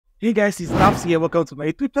Hey guys, it's Naps here. Welcome to my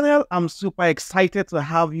YouTube channel. I'm super excited to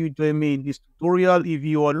have you join me in this tutorial. If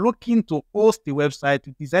you are looking to host a website,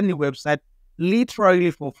 to design a website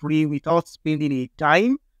literally for free without spending a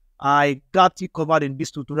dime, I got you covered in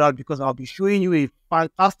this tutorial because I'll be showing you a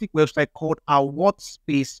fantastic website called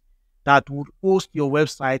Awardspace that would host your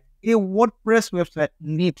website, a WordPress website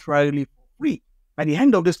literally for free. By the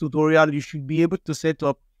end of this tutorial, you should be able to set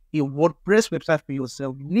up a WordPress website for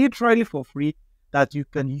yourself literally for free that you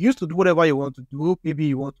can use to do whatever you want to do. Maybe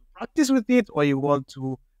you want to practice with it or you want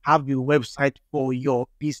to have your website for your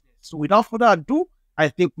business. So without further ado, I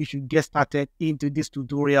think we should get started into these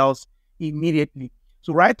tutorials immediately.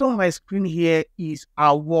 So right on my screen here is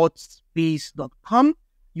awardspace.com.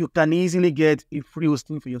 You can easily get a free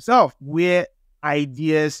hosting for yourself where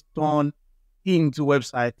ideas turn into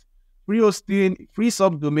websites. Free hosting, free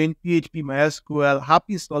subdomain, PHP, MySQL, app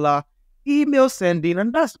installer, email sending,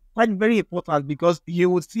 and that's quite very important because you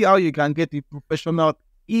will see how you can get a professional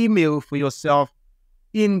email for yourself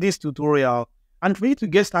in this tutorial. And for you to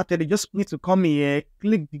get started, you just need to come here,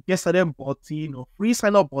 click the get started button or free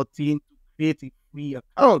sign up button to create a free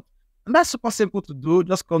account. And that's super simple to do.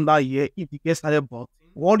 Just come down here, hit the get started button.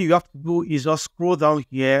 All you have to do is just scroll down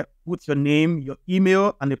here, put your name, your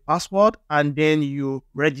email, and the password, and then you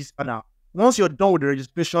register now. Once you're done with the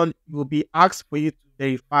registration, you will be asked for you to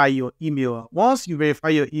verify your email. Once you verify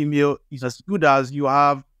your email, it's as good as you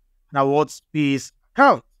have an Awardspace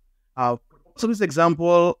account. So this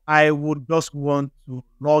example, I would just want to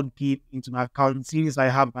log in into my account since I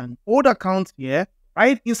have an old account here.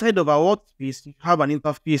 Right inside of Awardspace, you have an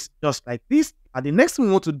interface just like this. And the next thing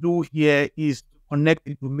we want to do here is to connect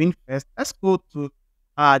the domain first. Let's go to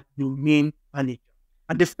our domain manager.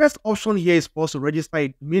 And the first option here is for us to register a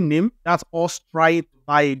domain name. That's us trying to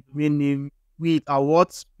buy a domain name with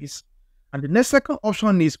Awardspace. And the next second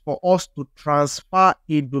option is for us to transfer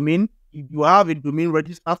a domain. If you have a domain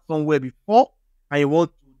registered somewhere before and you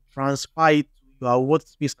want to transfer it to your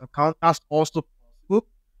Awardspace account, that's also possible.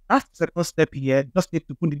 That's the second step here. Just need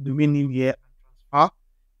to put the domain name here and transfer.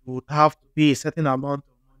 You would have to pay a certain amount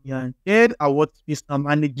of money, and then Awardspace now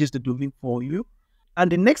manages the domain for you.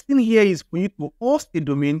 And the next thing here is for you to host a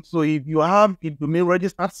domain. So if you have a domain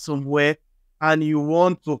registered somewhere and you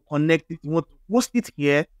want to connect it, you want to host it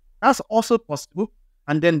here, that's also possible.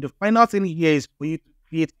 And then the final thing here is for you to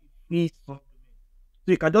create a free subdomain.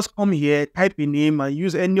 So you can just come here, type a name, and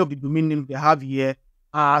use any of the domain names they have here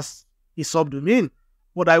as a subdomain.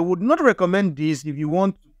 But I would not recommend this if you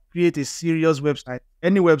want to create a serious website,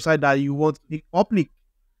 any website that you want to make public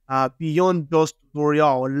beyond just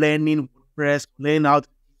tutorial or learning WordPress, learn how to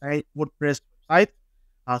design WordPress website.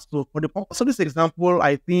 So for the purpose of this example,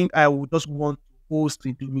 I think I would just want to host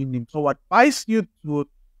a domain name. So I advise you to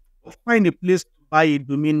find a place to buy a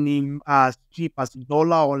domain name as cheap as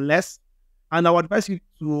 $1 or less. And I would advise you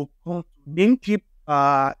to come to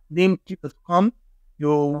namecheap.com.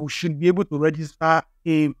 You should be able to register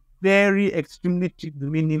a very extremely cheap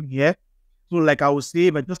domain name here. So like I would say,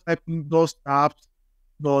 if I just type in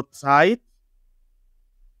site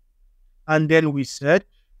and then we search,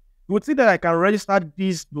 you would see that I can register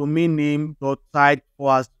this domain name .site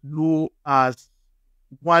for as low as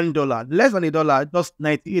 $1, less than $1, just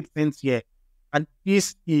 98 cents here. And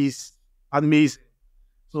this is amazing.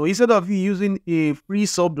 So instead of you using a free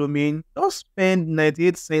subdomain, just spend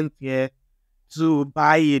 98 cents here to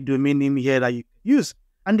buy a domain name here that you can use.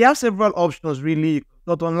 And they have several options really.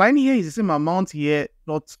 .online here is the same amount here.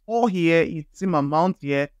 .or here is the same amount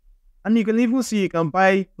here. And you can even see you can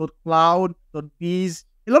buy .cloud, .biz,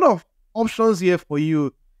 a lot of options here for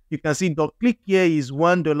you. You can see .click here is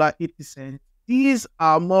 $1.80. These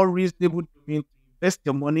are more reasonable domain to invest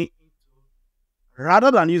your money into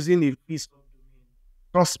rather than using a free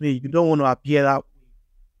subdomain. Trust me, you don't want to appear that way.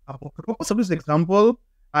 For the purpose of this example,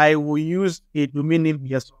 I will use a domain name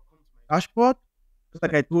here. So I'll come to my dashboard. Just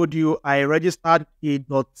like I told you, I registered a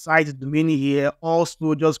 .site domain here,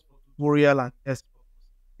 also just for tutorial and test.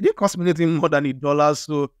 It didn't cost me anything more than $1,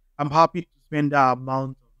 so I'm happy to spend that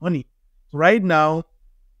amount of money. So right now,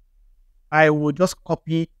 I will just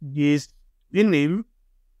copy this domain name,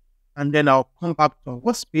 and then I'll come back to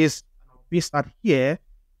Workspace and I'll paste that here,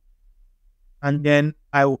 and then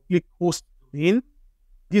I will click host domain.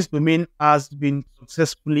 This domain has been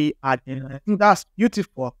successfully added. I think that's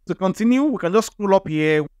beautiful. To continue, we can just scroll up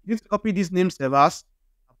here. Just copy these name servers,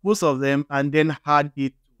 both of them, and then add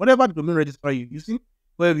it to whatever domain registrar you're using.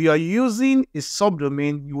 But if you are using a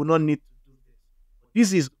subdomain, you will not need to do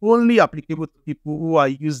this. This is only applicable to people who are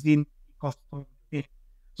using custom domain.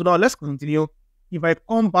 So now let's continue. If I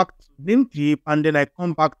come back to Namecheap and then I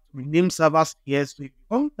come back to name servers here, so if you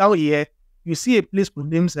come down here, you see a place for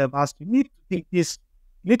name servers, you need to take this,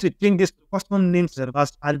 you need to change this to custom name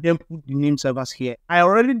servers and then put the name servers here. I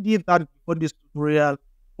already did that before this tutorial,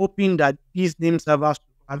 hoping that these name servers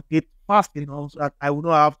will update fast enough so that I would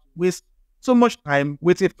not have to waste so much time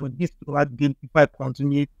waiting for this to update before I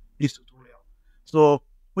continue this tutorial. So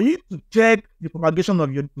for you to check the propagation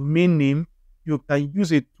of your domain name, you can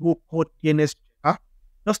use a tool called DNS checker.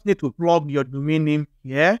 Just need to plug your domain name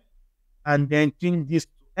here and then change this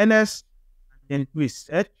to NS and then do a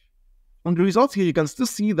search. On the results here, you can still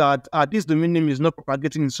see that this domain name is not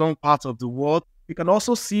propagating in some parts of the world. You can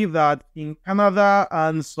also see that in Canada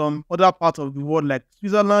and some other parts of the world like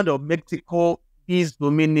Switzerland or Mexico, this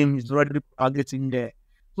domain name is already propagating there.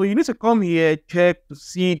 So you need to come here, check to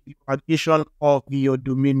see the propagation of your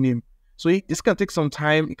domain name. So this can take some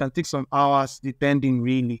time. It can take some hours, depending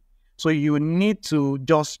really. So you need to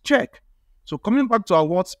just check. So coming back to our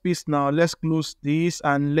Awardspace now, let's close this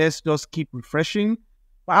and let's just keep refreshing.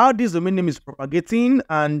 But how this domain name is propagating,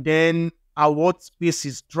 and then our Awardspace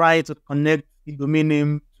is trying to connect the domain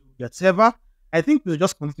name to your server. I think we'll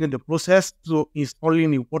just continue the process to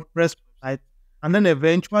installing a WordPress website, and then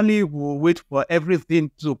eventually we'll wait for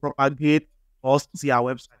everything to propagate for us to see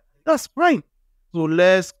our website. That's fine. So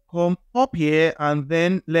let's come up here and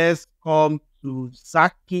then let's come to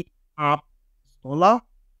Zaki app installer.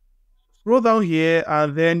 Scroll down here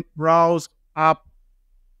and then browse app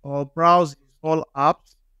or browse install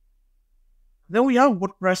apps. Then we have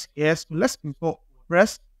WordPress here. So let's install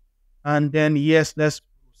WordPress. And then yes, let's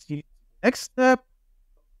proceed. Next step,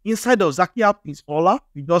 inside of Zaki app installer,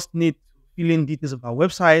 we just need to fill in details of our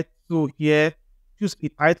website. So here, choose a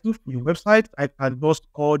title for your website. I can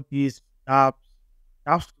just call this apps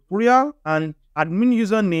tutorial, and admin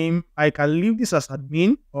username, I can leave this as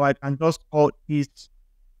admin, or I can just call this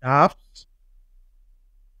apps.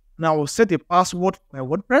 Now I'll set a password for my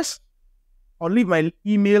WordPress. I'll leave my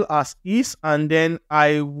email as is, and then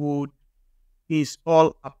I would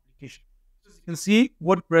install application. As you can see,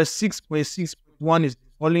 WordPress 6.6.1 is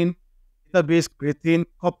installing, database creating,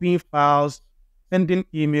 copying files, sending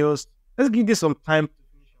emails. Let's give this some time to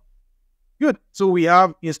finish up. Good. So we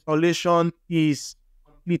have installation is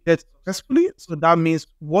completed successfully. So that means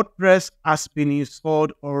WordPress has been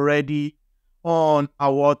installed already on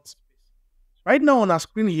our Awardspace. Right now on our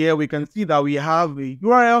screen here, we can see that we have a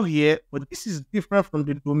URL here, but this is different from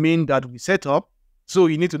the domain that we set up. So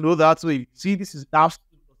you need to know that. So if you see, this is that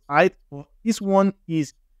site, but this one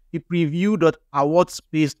is a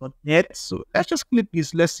preview.awardspace.net. So let's just click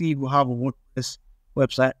this. Let's see if we have a WordPress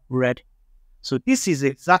website ready. So this is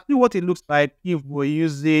exactly what it looks like if we're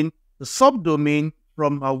using the subdomain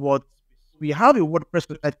from our WordPress. We have a WordPress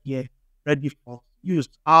website here ready for use.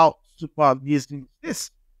 How super amazing is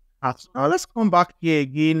this? Now let's come back here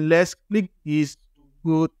again. Let's click this to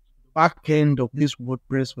go to the back end of this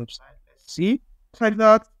WordPress website. Let's see. Like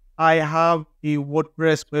that, I have a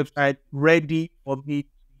WordPress website ready for me to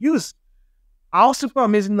use. How super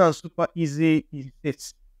amazing and super easy is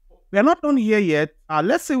this? We are not done here yet.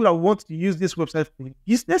 Let's say we want to use this website for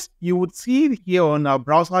business. You would see here on our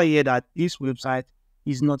browser here that this website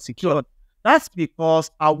is not secured. That's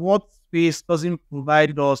because our Awardspace doesn't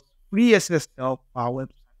provide us free SSL for our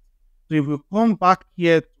website. So if we come back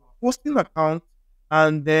here to our hosting account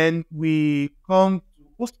and then we come to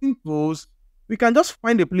hosting tools, we can just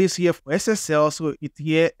find a place here for SSL. So it's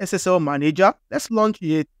here, SSL manager. Let's launch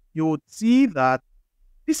it. You would see that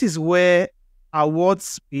this is where our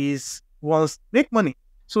Awardspace wants to make money.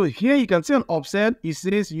 So here you can see on offset, it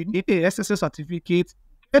says you need a SSL certificate,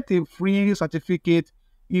 get a free certificate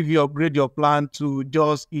if you upgrade your plan to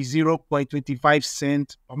just 0.25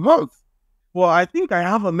 cents per month. Well, I think I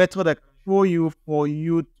have a method I can show you for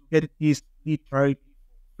you to get this literally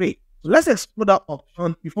free. So let's explore that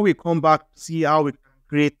option before we come back to see how we can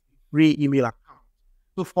create a free email account.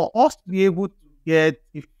 So for us to be able to get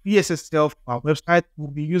a free SSL for our website, we'll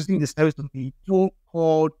be using the service of a tool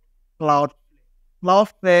called Cloudflare.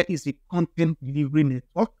 Cloudflare is a content delivery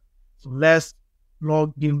network. So let's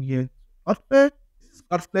log in here to Cloudflare. This is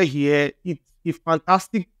Cloudflare here. It's a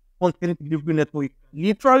fantastic content delivery network you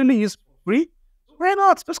can literally use for free. So why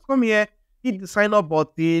not? Just come here, hit the sign up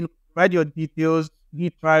button, write your details,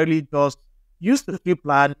 literally just use the free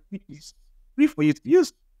plan, which is free for you to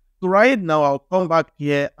use. So right now, I'll come back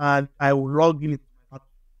here and I will log in.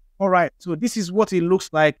 All right, so this is what it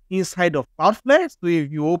looks like inside of Cloudflare. So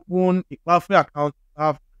if you open a Cloudflare account, you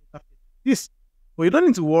have this. But you don't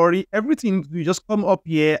need to worry. Everything, you just come up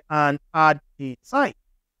here and add a site.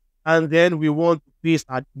 And then we want to paste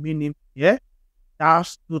our domain name here.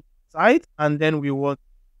 Dash to site. And then we want to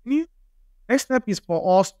continue. Next step is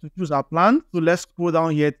for us to choose our plan. So let's scroll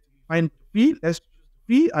down here to find the free. Let's choose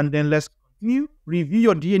free, and then let's continue. Review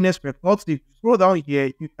your DNS records. If you scroll down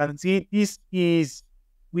here, you can see this is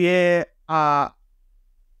where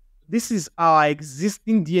this is our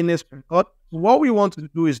existing DNS record. So what we want to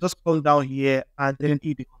do is just come down here and then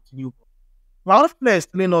hit the continue button. Cloudflare is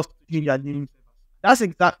telling us to change our name servers. That's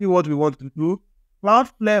exactly what we want to do.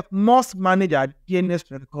 Cloudflare must manage our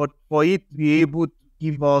DNS record for it to be able to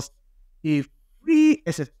give us a free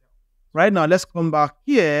SSL. Right now, let's come back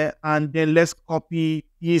here and then let's copy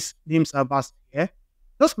these name servers here.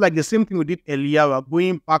 Just like the same thing we did earlier, we're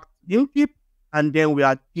going back to Namekeep and then we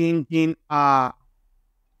are changing our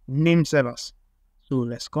name servers. So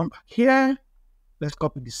let's come back here. Let's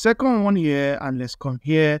copy the second one here and let's come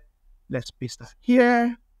here. Let's paste that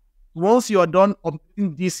here. Once you're done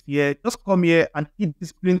updating this here, just come here and hit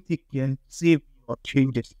this green tick here and save your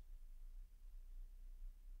changes.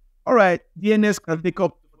 All right, DNS can take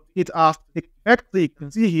up to 48 hours to take effect. So you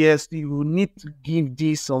can see here, so you will need to give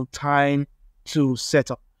this some time to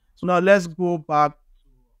set up. So now let's go back to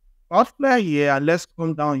Cloudflare here and let's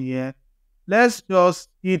come down here. Let's just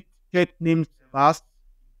hit check name servers.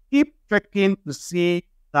 Keep checking to see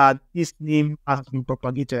that this name has been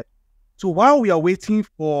propagated. So while we are waiting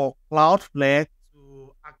for Cloudflare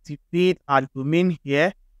to activate our domain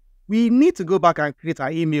here, we need to go back and create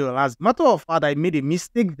our email. As a matter of fact, I made a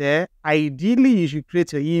mistake there. Ideally, you should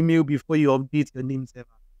create your email before you update your name server.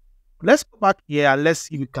 Let's go back here and let's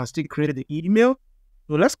see if we can still create the email.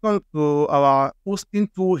 So let's come to our hosting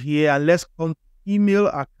tool here and let's come to email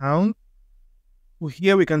account. So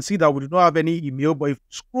here we can see that we do not have any email, but if you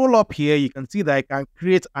scroll up here, you can see that I can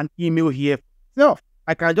create an email here for myself.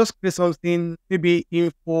 I can just create something, maybe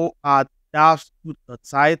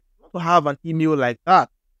info@dashgood.site to have an email like that.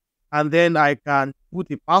 And then I can put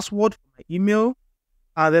a password for my email,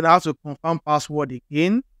 and then I have to confirm password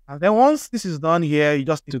again. And then once this is done here, you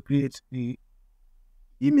just need to create the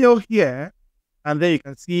email here, and then you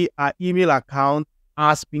can see our email account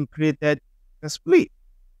has been created successfully.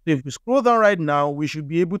 So if we scroll down right now, we should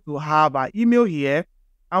be able to have our email here.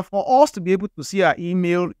 And for us to be able to see our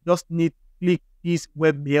email, just need to click this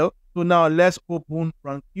web mail. So now let's open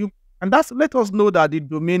FrontCube, and that's let us know that the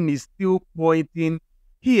domain is still pointing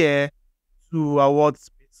here to our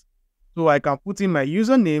Awardspace. So I can put in my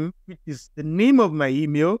username, which is the name of my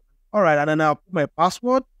email. All right, and then I'll put my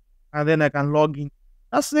password, and then I can log in.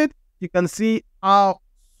 That's it. You can see how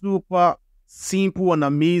super simple and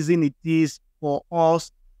amazing it is for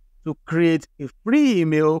us to create a free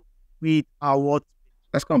email with our Awardspace.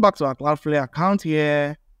 Let's come back to our Cloudflare account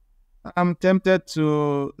here. I'm tempted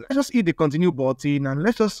to, let's just hit the continue button and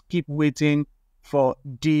let's just keep waiting for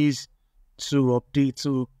this to update.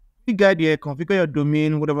 So big guide here, configure your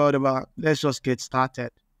domain, whatever. Let's just get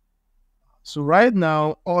started. So right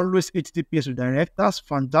now, always HTTPS redirect. That's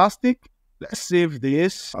fantastic. Let's save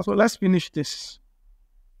this. So let's finish this.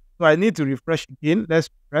 So I need to refresh again. Let's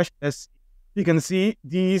refresh. You can see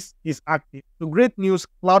this is active. So great news,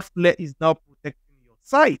 Cloudflare is now protecting your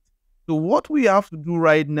site. So what we have to do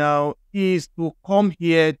right now is to come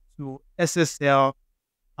here to SSL/TSL.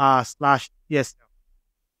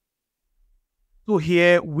 So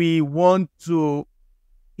here we want to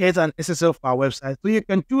get an SSL for our website. So you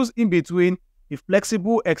can choose in between a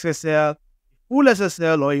flexible XSL, full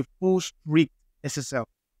SSL, or a full strict SSL.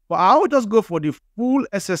 But I will just go for the full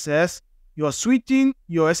SSS. You're switching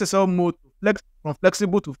your SSL mode to from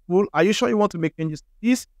flexible to full. Are you sure you want to make changes to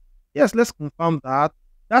this? Yes, let's confirm that.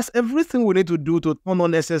 That's everything we need to do to turn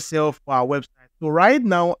on SSL for our website. So right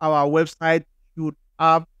now, our website should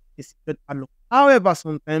have a secret alert. However,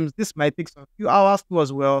 sometimes this might take some few hours too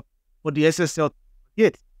as well for the SSL to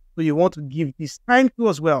get. So you want to give this time too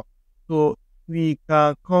as well. So we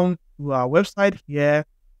can come to our website here.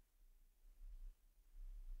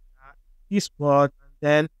 This one, and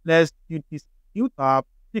then let's do this new tab.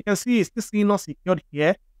 You can see it's still not secured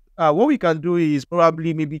here. What we can do is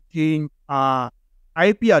probably maybe change our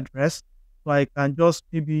IP address. So I can just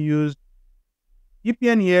maybe use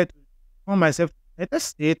VPN here to turn myself to the United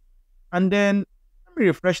States. And then let me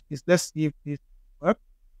refresh this. Let's see if this works.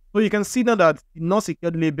 So you can see now that the not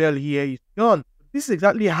secured label here is gone. This is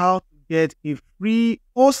exactly how to get a free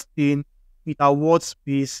hosting with our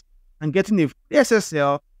Awardspace and getting a free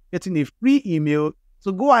SSL, getting a free email.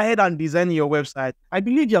 So go ahead and design your website. I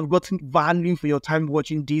believe you have gotten value for your time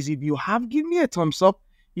watching this. If you have, give me a thumbs up.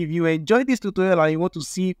 If you enjoyed this tutorial and you want to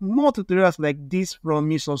see more tutorials like this from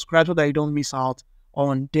me, subscribe so that you don't miss out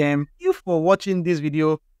on them. Thank you for watching this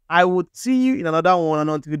video. I would see you in another one, and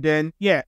until then, yeah.